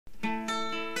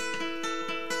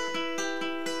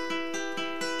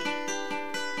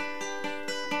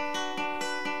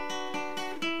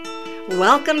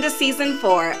Welcome to Season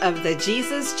 4 of the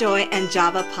Jesus, Joy, and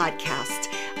Java podcast.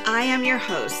 I am your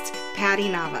host, Patty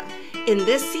Nava. In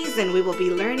this season, we will be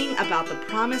learning about the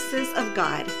promises of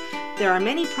God. There are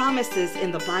many promises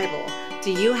in the Bible.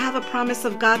 Do you have a promise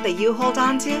of God that you hold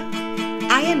on to?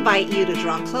 I invite you to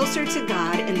draw closer to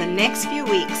God in the next few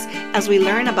weeks as we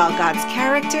learn about God's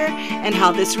character and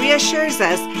how this reassures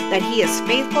us that He is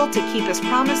faithful to keep His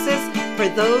promises for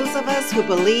those of us who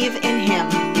believe in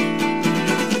Him.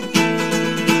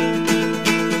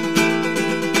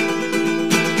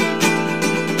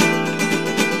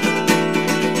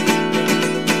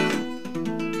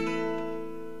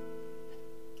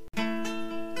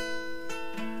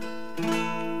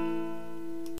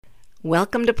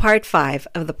 Welcome to part 5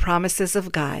 of the promises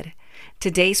of God.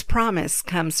 Today's promise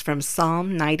comes from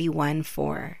Psalm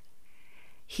 91:4.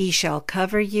 He shall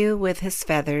cover you with his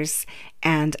feathers,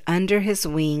 and under his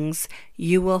wings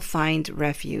you will find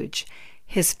refuge.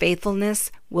 His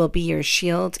faithfulness will be your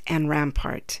shield and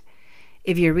rampart.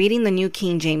 If you're reading the New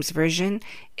King James Version,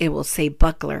 it will say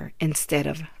buckler instead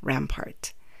of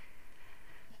rampart.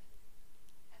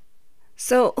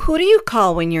 So, who do you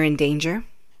call when you're in danger?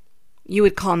 You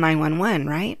would call 911,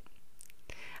 right?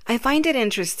 I find it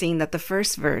interesting that the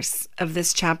first verse of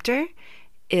this chapter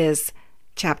is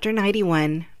chapter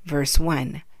 91, verse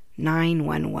 1,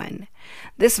 911.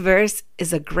 This verse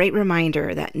is a great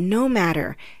reminder that no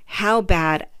matter how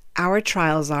bad our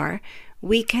trials are,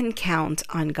 we can count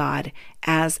on God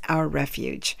as our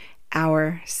refuge,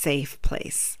 our safe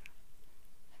place.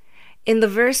 In the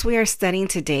verse we are studying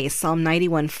today, Psalm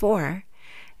 91:4,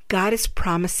 God is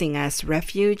promising us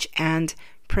refuge and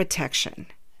protection.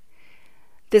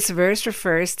 This verse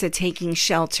refers to taking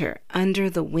shelter under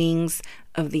the wings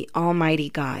of the Almighty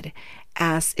God,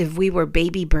 as if we were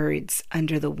baby birds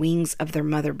under the wings of their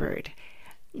mother bird.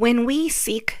 When we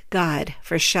seek God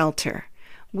for shelter,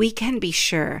 we can be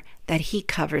sure that He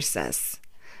covers us.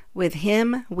 With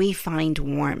Him, we find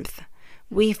warmth.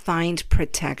 We find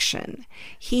protection.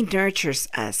 He nurtures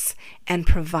us and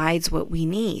provides what we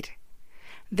need.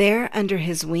 There, under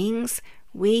His wings,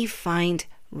 we find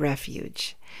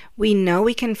refuge. We know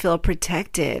we can feel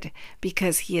protected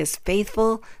because He is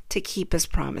faithful to keep His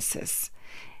promises.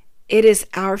 It is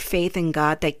our faith in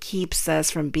God that keeps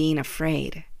us from being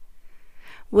afraid.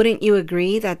 Wouldn't you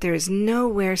agree that there is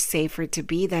nowhere safer to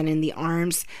be than in the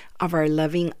arms of our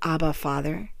loving Abba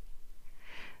Father?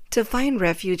 To find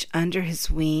refuge under His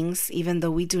wings, even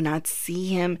though we do not see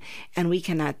Him and we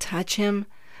cannot touch Him,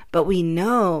 but we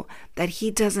know that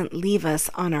He doesn't leave us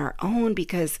on our own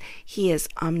because He is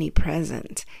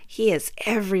omnipresent. He is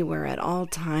everywhere at all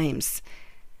times.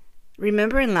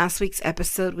 Remember in last week's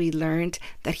episode, we learned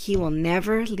that He will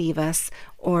never leave us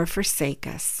or forsake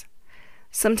us.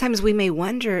 Sometimes we may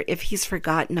wonder if He's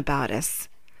forgotten about us.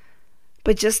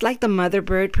 But just like the mother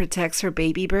bird protects her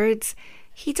baby birds,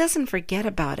 He doesn't forget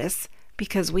about us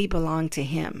because we belong to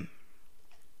Him.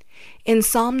 In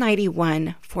Psalm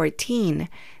 91:14,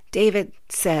 David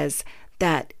says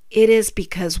that it is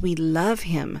because we love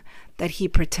Him that He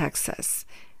protects us,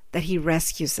 that He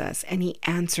rescues us, and He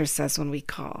answers us when we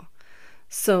call.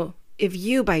 So if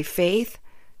you, by faith,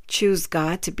 choose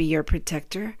God to be your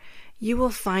protector, you will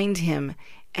find Him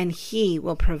and He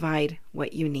will provide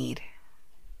what you need.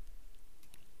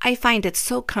 I find it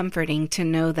so comforting to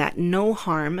know that no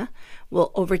harm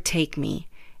will overtake me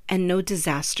and no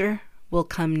disaster will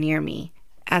come near me,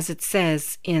 as it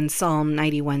says in Psalm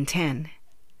 91:10.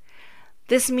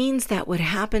 This means that what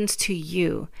happens to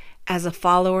you as a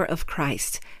follower of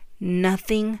Christ,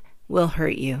 nothing will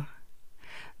hurt you.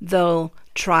 Though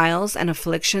trials and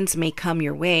afflictions may come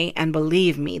your way, and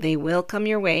believe me, they will come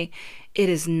your way, it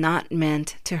is not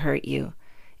meant to hurt you.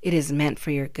 It is meant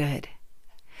for your good.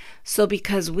 So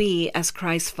because we, as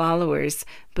Christ followers,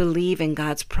 believe in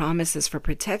God's promises for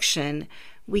protection,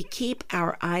 we keep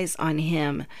our eyes on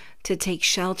Him to take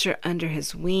shelter under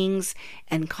His wings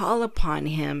and call upon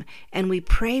Him, and we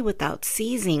pray without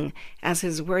ceasing, as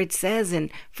His word says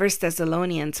in 1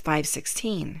 Thessalonians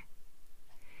 5:16.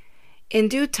 In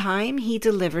due time, He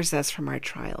delivers us from our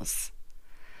trials.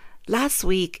 Last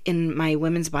week in my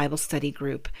women's Bible study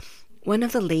group, one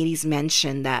of the ladies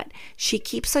mentioned that she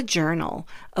keeps a journal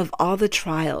of all the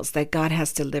trials that God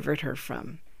has delivered her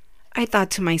from. I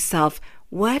thought to myself,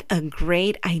 what a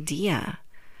great idea.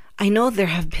 I know there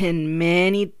have been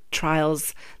many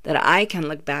trials that I can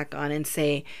look back on and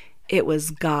say, it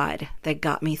was God that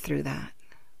got me through that.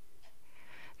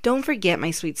 Don't forget,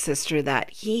 my sweet sister, that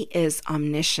He is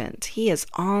omniscient. He is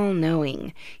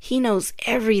all-knowing. He knows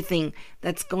everything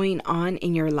that's going on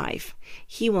in your life.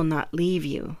 He will not leave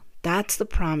you. That's the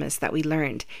promise that we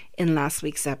learned in last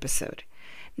week's episode.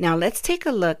 Now let's take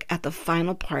a look at the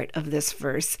final part of this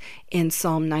verse in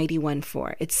Psalm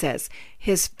 91:4. It says,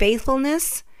 "His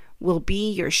faithfulness will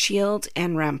be your shield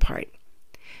and rampart."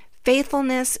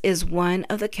 Faithfulness is one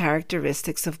of the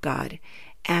characteristics of God,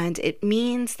 and it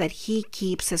means that He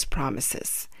keeps His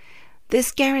promises.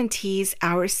 This guarantees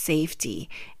our safety,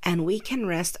 and we can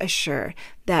rest assured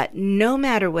that no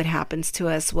matter what happens to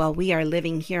us while we are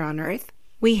living here on earth,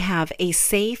 we have a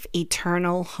safe,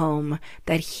 eternal home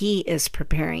that He is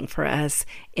preparing for us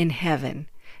in heaven.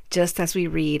 Just as we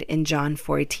read in John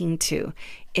 14:2,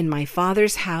 "In my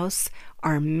Father's house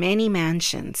are many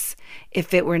mansions.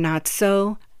 If it were not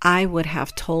so, I would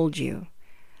have told you.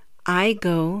 I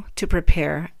go to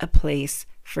prepare a place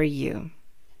for you."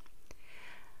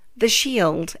 The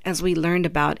shield, as we learned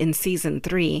about in Season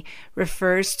 3,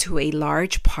 refers to a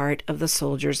large part of the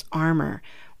soldier's armor,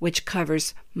 which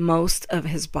covers most of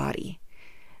his body.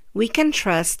 We can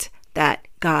trust that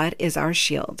God is our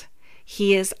shield.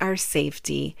 He is our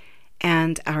safety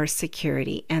and our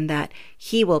security, and that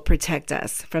He will protect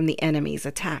us from the enemy's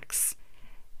attacks.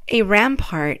 A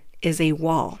rampart is a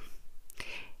wall.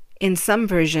 In some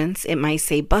versions, it might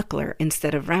say buckler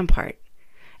instead of rampart.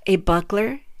 A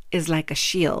buckler is like a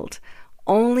shield,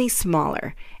 only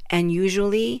smaller, and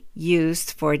usually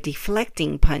used for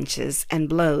deflecting punches and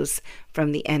blows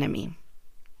from the enemy.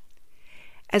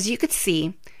 As you could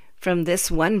see from this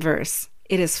one verse,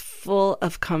 it is full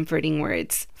of comforting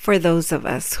words for those of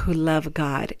us who love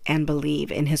God and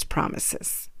believe in His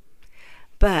promises.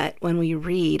 But when we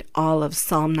read all of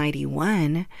Psalm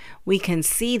 91, we can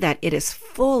see that it is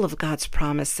full of God's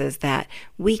promises that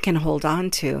we can hold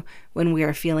on to when we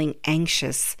are feeling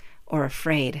anxious or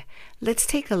afraid. Let's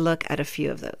take a look at a few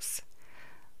of those.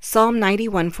 Psalm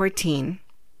 91:14,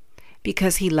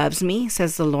 "Because He loves me,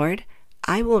 says the Lord,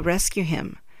 I will rescue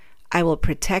him. I will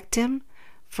protect him,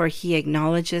 for he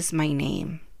acknowledges my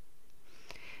name."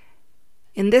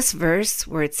 In this verse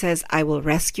where it says, "I will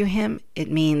rescue him," it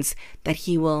means that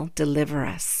He will deliver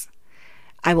us.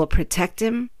 "I will protect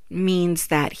him" means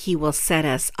that He will set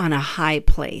us on a high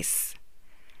place.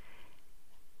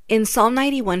 In Psalm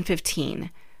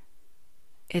 91:15,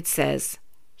 it says,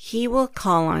 "He will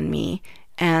call on me,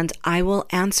 and I will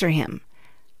answer him.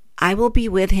 I will be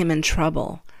with him in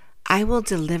trouble. I will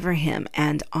deliver him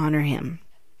and honor him."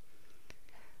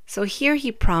 So here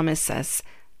He promises us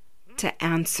to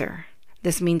answer.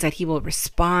 This means that He will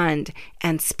respond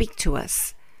and speak to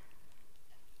us.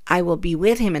 "I will be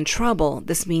with him in trouble."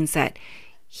 This means that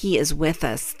He is with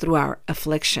us through our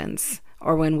afflictions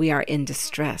or when we are in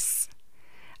distress.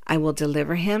 "I will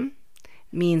deliver him"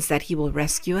 means that He will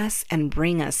rescue us and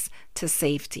bring us to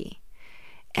safety.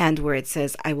 And where it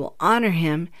says, "I will honor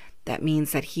him," that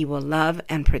means that He will love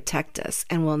and protect us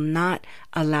and will not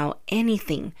allow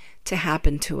anything to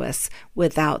happen to us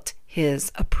without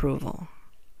His approval.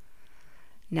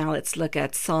 Now let's look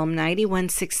at Psalm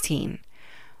 91:16.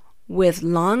 "With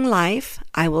long life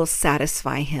I will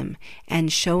satisfy him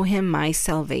and show him my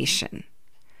salvation."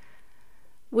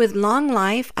 With long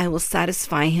life I will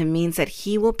satisfy him means that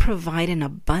He will provide an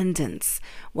abundance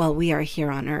while we are here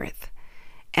on earth.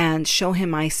 And show him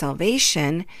my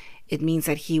salvation, it means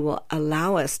that He will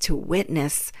allow us to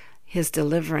witness His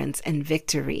deliverance and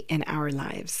victory in our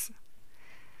lives.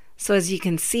 So as you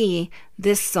can see,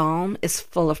 this psalm is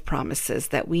full of promises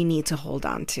that we need to hold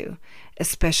on to,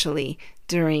 especially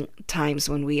during times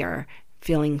when we are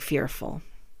feeling fearful.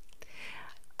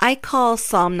 I call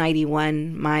Psalm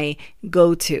 91 my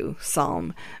go-to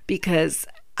psalm because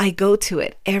I go to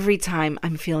it every time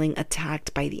I'm feeling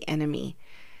attacked by the enemy.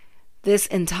 This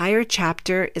entire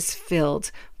chapter is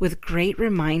filled with great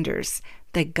reminders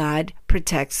that God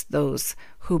protects those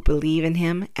who believe in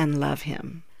Him and love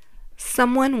Him.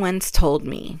 Someone once told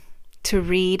me to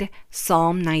read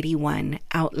Psalm 91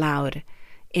 out loud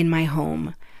in my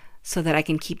home so that I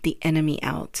can keep the enemy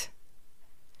out.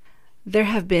 There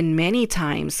have been many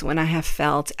times when I have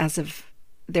felt as if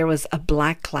there was a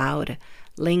black cloud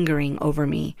lingering over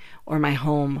me or my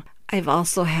home. I've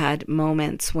also had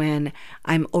moments when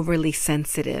I'm overly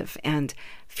sensitive and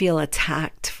feel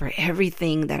attacked for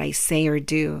everything that I say or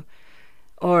do,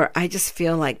 or I just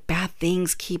feel like bad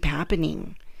things keep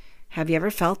happening. Have you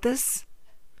ever felt this?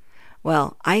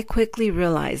 Well, I quickly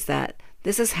realized that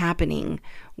this is happening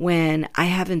when I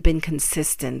haven't been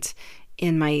consistent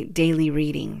in my daily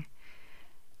reading.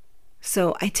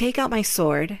 So I take out my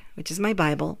sword, which is my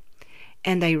Bible,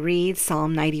 and I read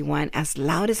Psalm 91 as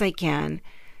loud as I can.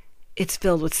 It's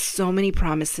filled with so many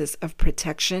promises of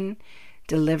protection,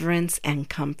 deliverance, and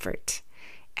comfort.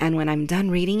 And when I'm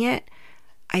done reading it,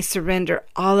 I surrender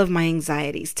all of my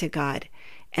anxieties to God,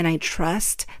 and I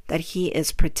trust that He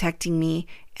is protecting me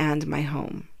and my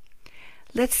home.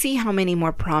 Let's see how many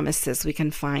more promises we can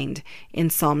find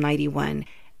in Psalm 91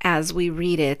 as we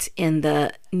read it in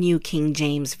the New King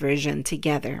James Version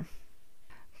together.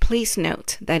 Please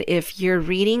note that if you're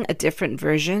reading a different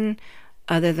version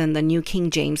other than the New King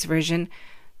James Version,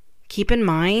 keep in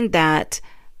mind that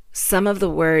some of the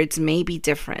words may be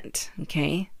different.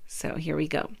 Okay, so here we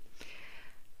go.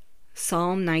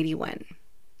 Psalm 91.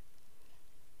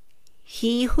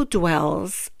 He who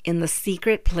dwells in the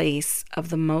secret place of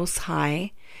the Most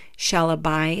High shall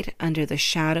abide under the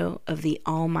shadow of the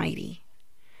Almighty.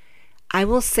 I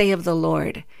will say of the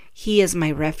Lord, He is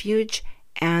my refuge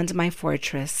and my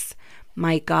fortress,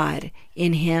 my God,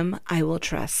 in Him I will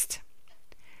trust.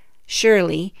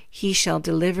 Surely He shall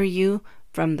deliver you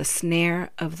from the snare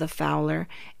of the fowler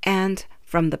and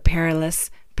from the perilous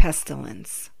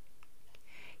pestilence.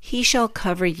 He shall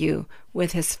cover you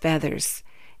with His feathers,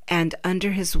 and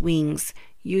under His wings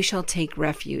you shall take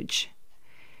refuge.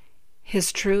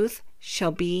 His truth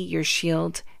shall be your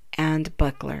shield and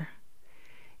buckler.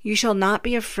 You shall not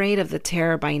be afraid of the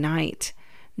terror by night,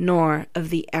 nor of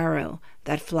the arrow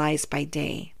that flies by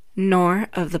day, nor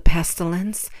of the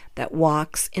pestilence that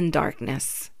walks in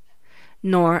darkness,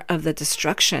 nor of the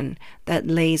destruction that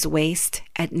lays waste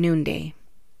at noonday.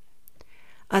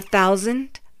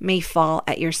 1,000 may fall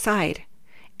at your side,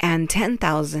 and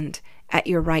 10,000 at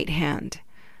your right hand,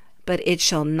 but it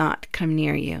shall not come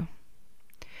near you.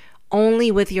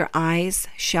 Only with your eyes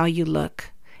shall you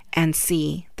look and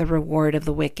see the reward of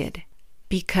the wicked,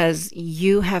 because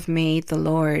you have made the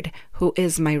Lord, who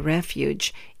is my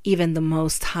refuge, even the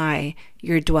Most High,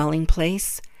 your dwelling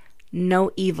place.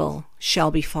 No evil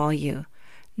shall befall you,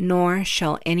 nor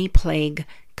shall any plague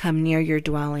come near your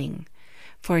dwelling.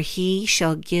 For He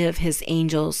shall give His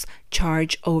angels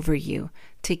charge over you,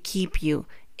 to keep you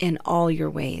in all your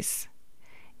ways.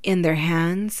 In their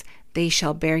hands they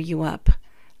shall bear you up,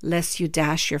 lest you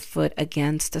dash your foot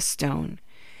against a stone.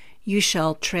 You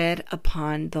shall tread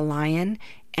upon the lion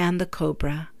and the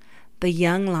cobra, the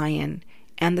young lion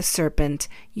and the serpent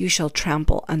you shall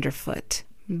trample underfoot.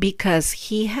 Because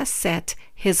He has set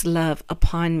His love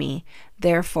upon me,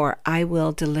 therefore I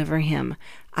will deliver him.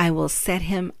 I will set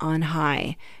him on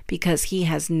high, because he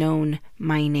has known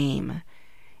my name.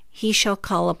 He shall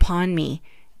call upon me,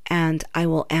 and I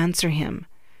will answer him.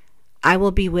 I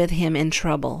will be with him in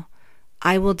trouble.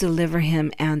 I will deliver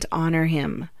him and honor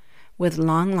him. With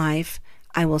long life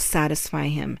I will satisfy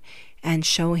him and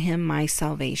show him my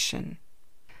salvation.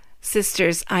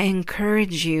 Sisters, I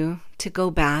encourage you to go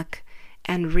back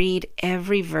and read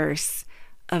every verse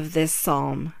of this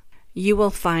psalm. You will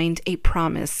find a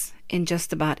promise in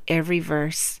just about every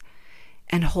verse,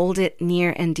 and hold it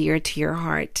near and dear to your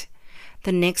heart.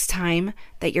 The next time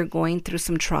that you're going through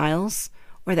some trials,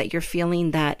 or that you're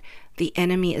feeling that the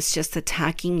enemy is just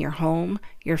attacking your home,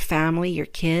 your family, your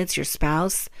kids, your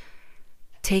spouse,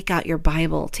 take out your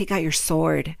Bible, take out your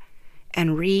sword,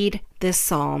 and read this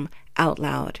psalm out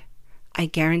loud. I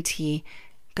guarantee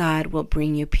God will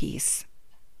bring you peace.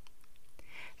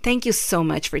 Thank you so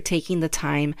much for taking the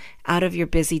time out of your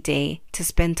busy day to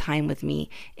spend time with me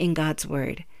in God's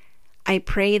Word. I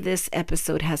pray this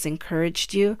episode has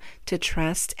encouraged you to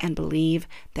trust and believe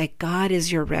that God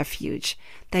is your refuge,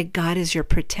 that God is your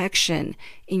protection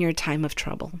in your time of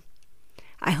trouble.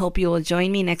 I hope you will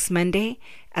join me next Monday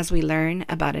as we learn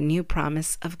about a new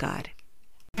promise of God.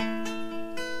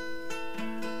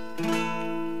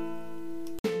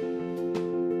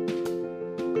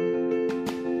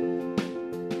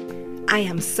 I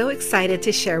am so excited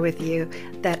to share with you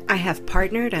that I have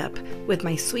partnered up with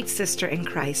my sweet sister in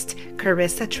Christ,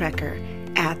 Carissa Trecker,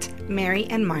 at Mary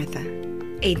and Martha,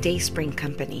 a Dayspring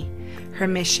company. Her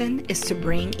mission is to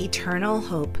bring eternal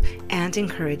hope and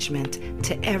encouragement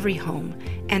to every home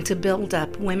and to build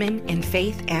up women in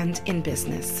faith and in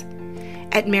business.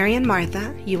 At Mary and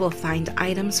Martha, you will find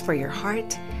items for your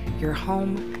heart, your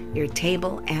home, your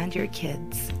table, and your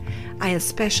kids. I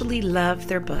especially love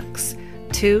their books.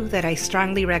 2 that I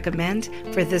strongly recommend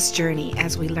for this journey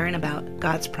as we learn about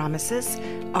God's promises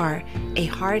are A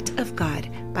Heart of God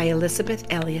by Elizabeth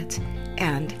Elliot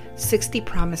and 60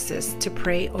 Promises to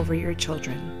Pray Over Your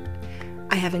Children.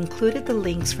 I have included the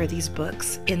links for these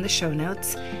books in the show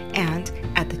notes and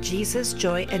at the Jesus,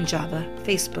 Joy, and Java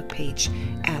Facebook page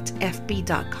at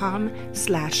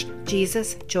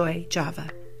fb.com/JesusJoyJava.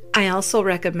 I also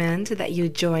recommend that you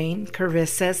join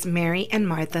Carissa's Mary and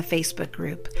Martha Facebook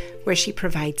group, where she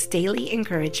provides daily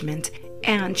encouragement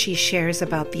and she shares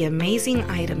about the amazing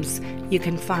items you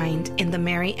can find in the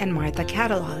Mary and Martha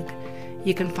catalog.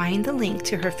 You can find the link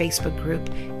to her Facebook group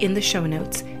in the show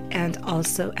notes and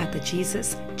also at the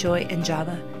Jesus, Joy, and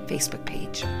Java Facebook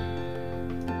page.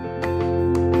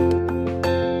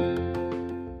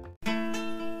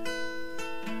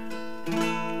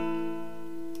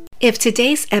 If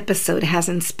today's episode has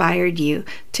inspired you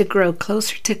to grow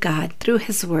closer to God through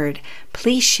His Word,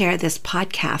 please share this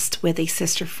podcast with a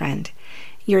sister friend.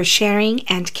 Your sharing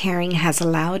and caring has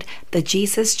allowed the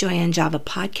Jesus, Joy, and Java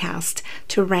podcast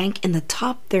to rank in the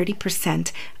top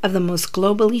 30% of the most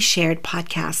globally shared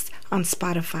podcasts on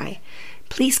Spotify.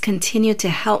 Please continue to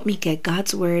help me get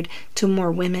God's Word to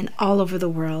more women all over the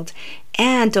world.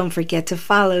 And don't forget to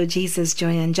follow Jesus,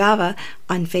 Joy, and Java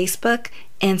on Facebook,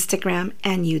 Instagram,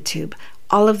 and YouTube.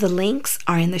 All of the links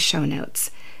are in the show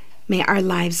notes. May our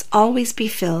lives always be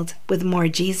filled with more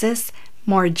Jesus,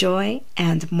 more joy,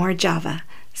 and more Java.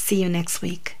 See you next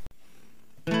week.